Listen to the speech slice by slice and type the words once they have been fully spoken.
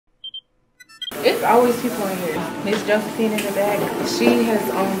It's always people in here. Miss Josephine in the back. She has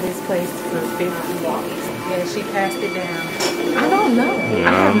owned this place for 50 years. Yeah, she passed it down. I don't know. I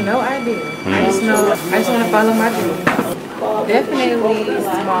have no idea. I just know. I just want to follow my dreams. Definitely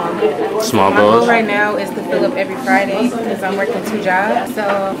small goals. Small My goals? goal right now is to fill up every Friday because I'm working 2 jobs. So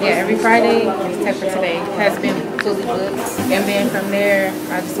yeah, every Friday, except for today, has been fully booked. And then from there,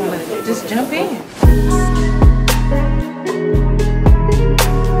 I just want to just jump in.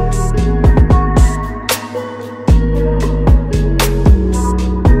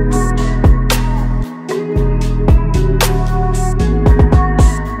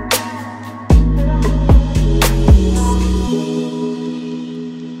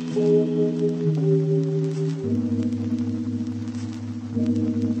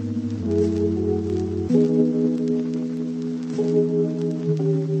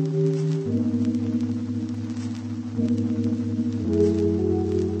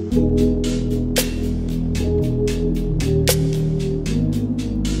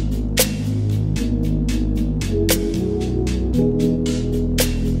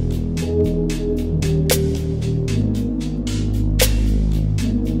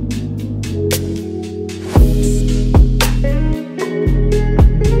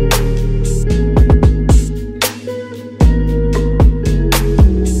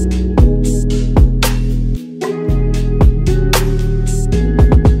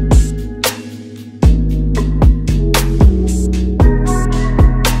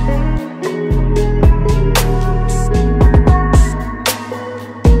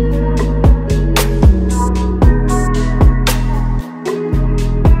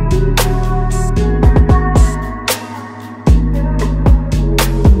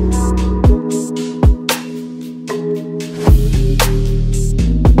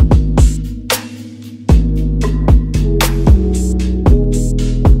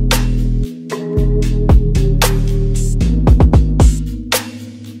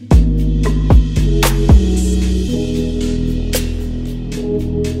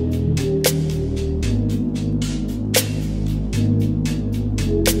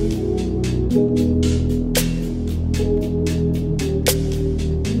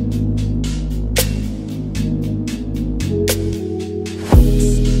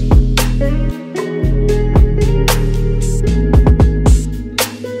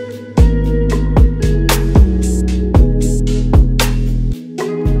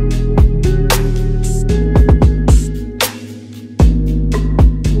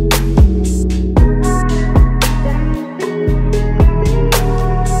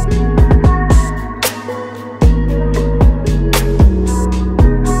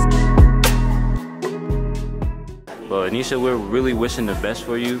 Well, Anisha, we're really wishing the best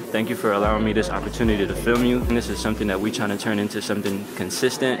for you. Thank you for allowing me this opportunity to film you. And this is something that we're trying to turn into something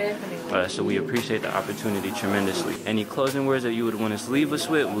consistent. So we appreciate the opportunity tremendously. Any closing words that you would want us to leave us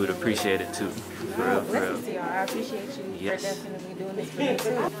with, we would appreciate it too. For real, for real. Listen to y'all. I appreciate you Yes. for definitely doing this for me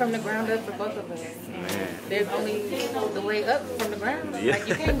too. From the ground up for both of us. Man. There's only the way up from the ground. Yeah. Like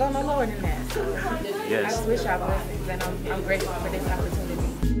you can't go no lower than that. So Yes. I just wish y'all blessings and I'm grateful for this opportunity.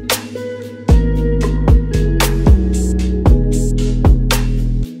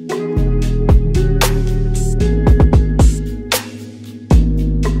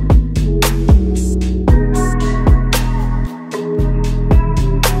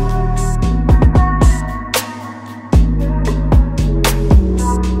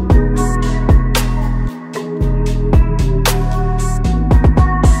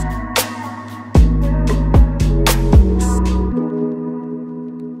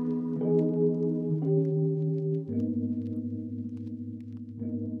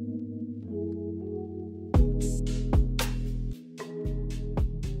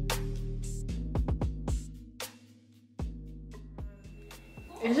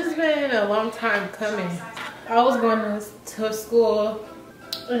 It's just been a long time coming. I was going to school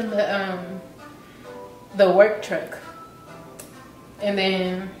in the work truck, and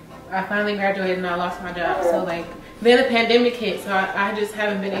then I finally graduated and I lost my job. So like then the pandemic hit, so I just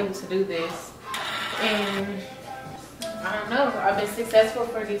haven't been able to do this. And I don't know. I've been successful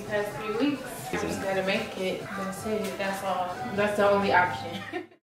for these past few weeks. I just gotta make it. That's it. That's all. That's the only option.